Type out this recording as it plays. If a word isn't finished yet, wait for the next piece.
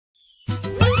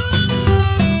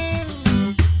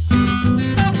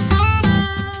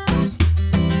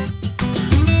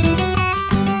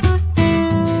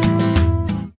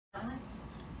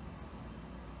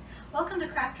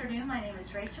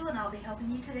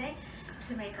helping you today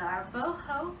to make our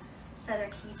Boho Feather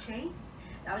Keychain.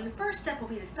 Now your first step will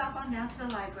be to stop on down to the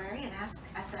library and ask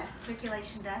at the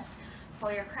circulation desk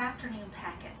for your Crafternoon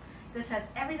packet. This has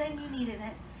everything you need in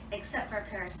it except for a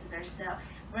pair of scissors, so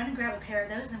run and grab a pair of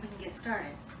those and we can get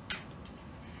started.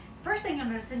 First thing you'll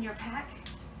notice in your pack,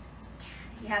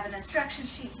 you have an instruction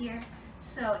sheet here,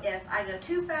 so if I go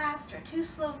too fast or too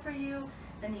slow for you,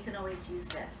 then you can always use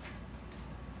this.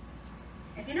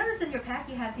 If you notice in your pack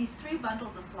you have these 3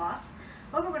 bundles of floss,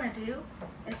 what we're going to do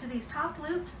is for these top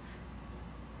loops,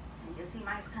 and you can see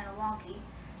mine's kind of wonky,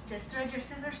 just thread your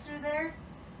scissors through there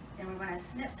and we're going to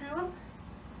snip through them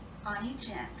on each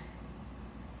end.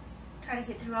 Try to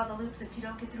get through all the loops. If you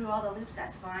don't get through all the loops,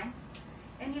 that's fine.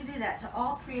 And you do that to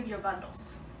all 3 of your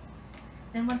bundles.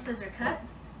 Then once those are cut,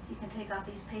 you can take off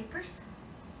these papers.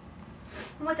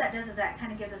 And what that does is that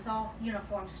kind of gives us all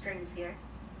uniform strings here.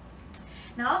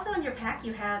 Now also in your pack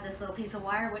you have this little piece of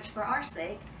wire, which for our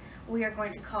sake we are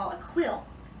going to call a quill.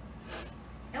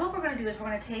 And what we're going to do is we're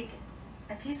going to take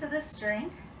a piece of this string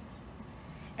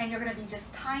and you're going to be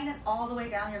just tying it all the way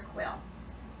down your quill.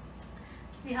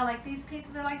 See how like these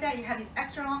pieces are like that? You have these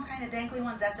extra long kind of dangly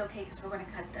ones, that's okay because we're going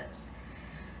to cut those.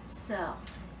 So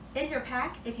in your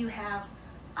pack, if you have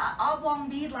an oblong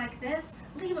bead like this,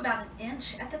 leave about 1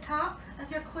 inch at the top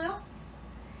of your quill.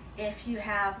 If you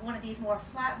have one of these more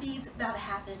flat beads, about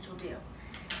 1/2 inch will do.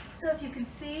 So if you can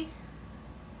see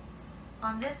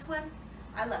on this one,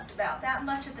 I left about that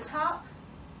much at the top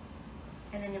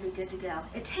and then you'll be good to go.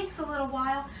 It takes a little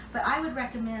while, but I would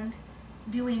recommend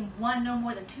doing no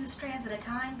more than 2 strands at a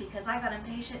time because I got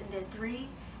impatient and did 3,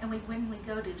 and when we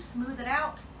go to smooth it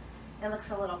out, it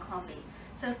looks a little clumpy.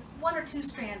 So 1 or 2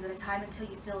 strands at a time until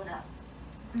you fill it up.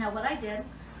 Now what I did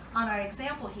on our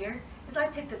example here is I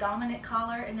picked a dominant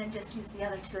collar and then just used the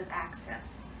other 2 as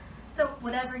accents. So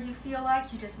whatever you feel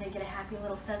like, you just make it a happy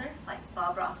little feather, like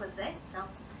Bob Ross would say. So,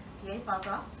 yay, Bob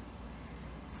Ross.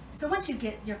 So once you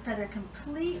get your feather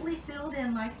completely filled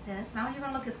in like this, now you're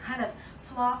going to look as kind of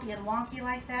floppy and wonky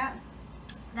like that.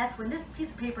 That's when this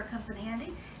piece of paper comes in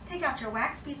handy. Take out your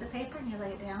wax piece of paper and you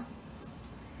lay it down.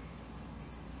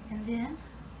 And then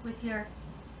with your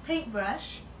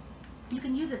paintbrush, you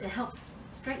can use it to help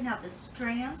straighten out the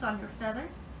strands on your feather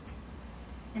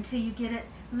until you get it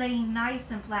laying nice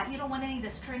and flat. You don't want any of the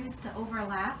strings to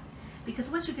overlap because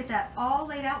once you get that all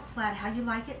laid out flat how you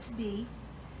like it to be,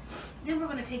 then we're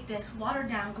going to take this watered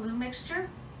down glue mixture,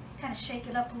 kind of shake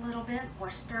it up a little bit or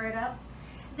stir it up.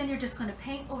 Then you're just going to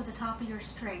paint over the top of your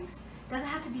strings. Doesn't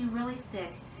have to be really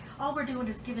thick. All we're doing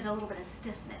is give it a little bit of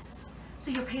stiffness.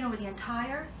 So you'll paint over the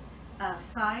entire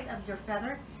side of your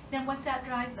feather. Then once that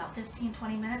dries, about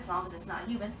 15-20 minutes, as long as it's not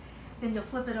humid, then you'll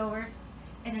flip it over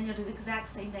and then you'll do the exact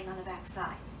same thing on the back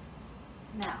side.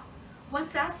 Now,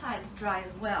 once that side is dry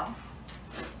as well,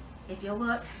 if you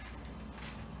look,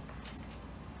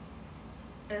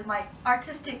 is my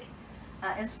artistic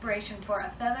inspiration for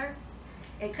a feather.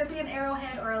 It could be an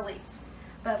arrowhead or a leaf,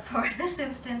 but for this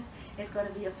instance, it's going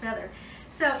to be a feather.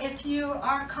 So if you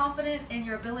are confident in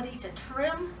your ability to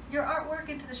trim your artwork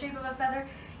into the shape of a feather,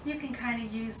 you can kind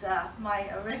of use my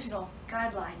original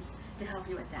guidelines to help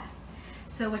you with that.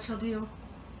 So what you'll do,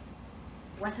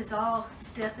 once it's all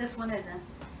stiff, this one isn't,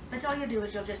 but all you'll do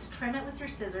is you'll just trim it with your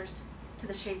scissors to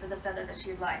the shape of the feather that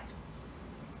you'd like.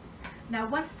 Now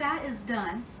once that is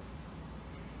done,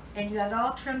 and you got it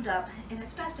all trimmed up, and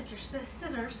it's best if your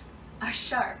scissors are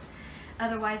sharp,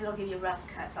 otherwise it'll give you rough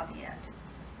cuts on the end.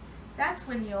 That's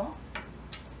when you'll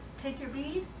take your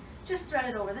bead, just thread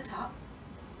it over the top,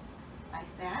 like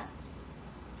that.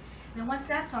 Then once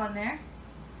that's on there,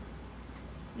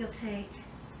 you'll take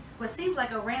what seems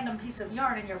like a random piece of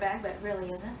yarn in your bag, but it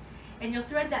really isn't, and you'll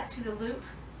thread that to the loop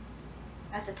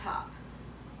at the top.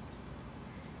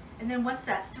 And then once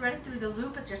that's threaded through the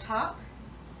loop at your top,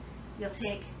 you'll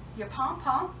take your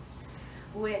pom-pom,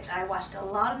 which I watched a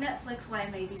lot of Netflix while I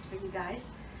made these for you guys,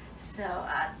 so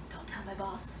don't tell my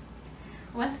boss.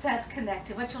 Once that's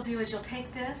connected, what you'll do is you'll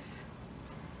take this,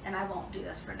 and I won't do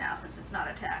this for now since it's not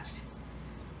attached.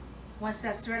 Once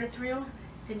that's threaded through,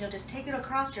 then you'll just take it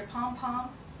across your pom-pom,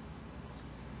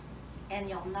 and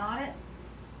you'll knot it,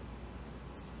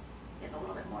 get it a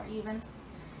little bit more even,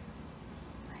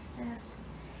 like this.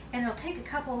 And it'll take a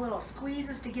couple little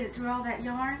squeezes to get it through all that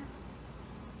yarn,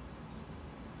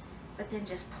 but then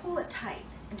just pull it tight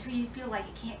until you feel like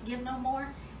it can't give no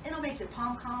more. It'll make your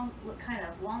pom-pom look kind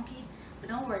of wonky, but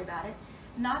don't worry about it.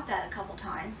 Knot that a couple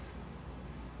times.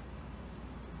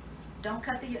 Don't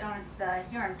cut the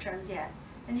yarn turns yet.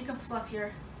 And you can fluff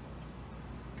your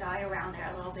guy around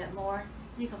there a little bit more.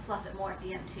 You can fluff it more at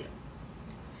the end too.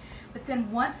 But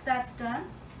then once that's done,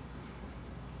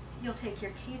 you'll take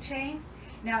your keychain.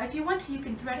 Now if you want to, you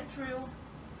can thread it through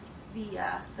the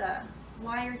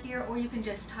wire here, or you can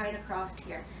just tie it across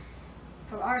here.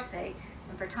 For our sake,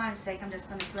 and for time's sake, I'm just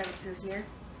going to thread it through here.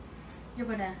 You're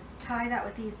going to tie that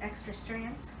with these extra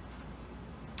strands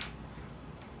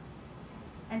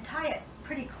and tie it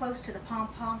pretty close to the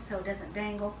pom-pom so it doesn't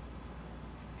dangle,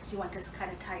 because you want this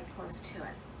kind of tight close to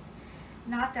it.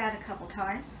 Knot that a couple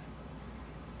times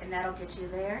and that'll get you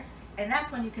there, and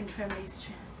that's when you can trim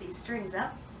these strings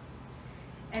up.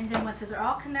 And then once those are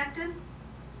all connected,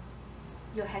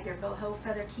 you'll have your Boho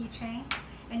Feather Keychain,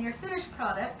 and your finished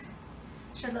product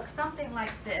should look something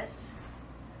like this.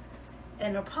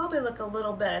 And it'll probably look a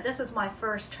little better. This was my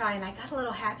first try, and I got a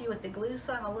little happy with the glue,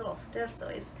 so I'm a little stiff, so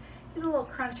he's a little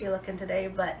crunchy looking today,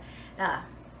 but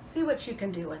see what you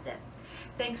can do with it.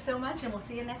 Thanks so much, and we'll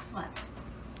see you next month.